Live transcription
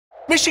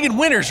Michigan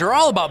winters are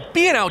all about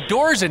being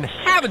outdoors and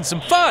having some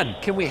fun.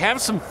 Can we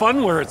have some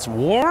fun where it's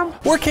warm?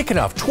 We're kicking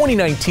off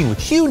 2019 with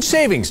huge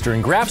savings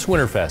during Graff's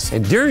Winterfest.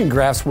 And during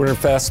Graff's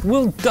Winterfest,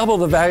 we'll double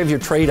the value of your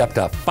trade up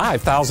to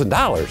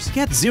 $5,000.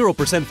 Get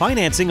 0%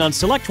 financing on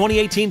select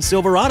 2018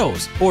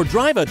 Silverados or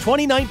drive a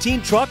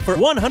 2019 truck for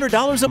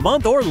 $100 a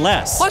month or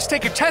less. Plus,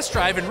 take a test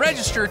drive and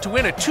register to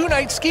win a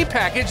 2-night ski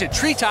package at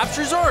Treetops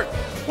Resort.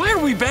 Why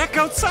are we back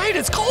outside?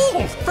 It's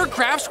cold. For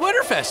Graff's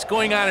Winterfest,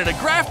 going on at a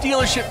Graff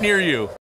dealership near you.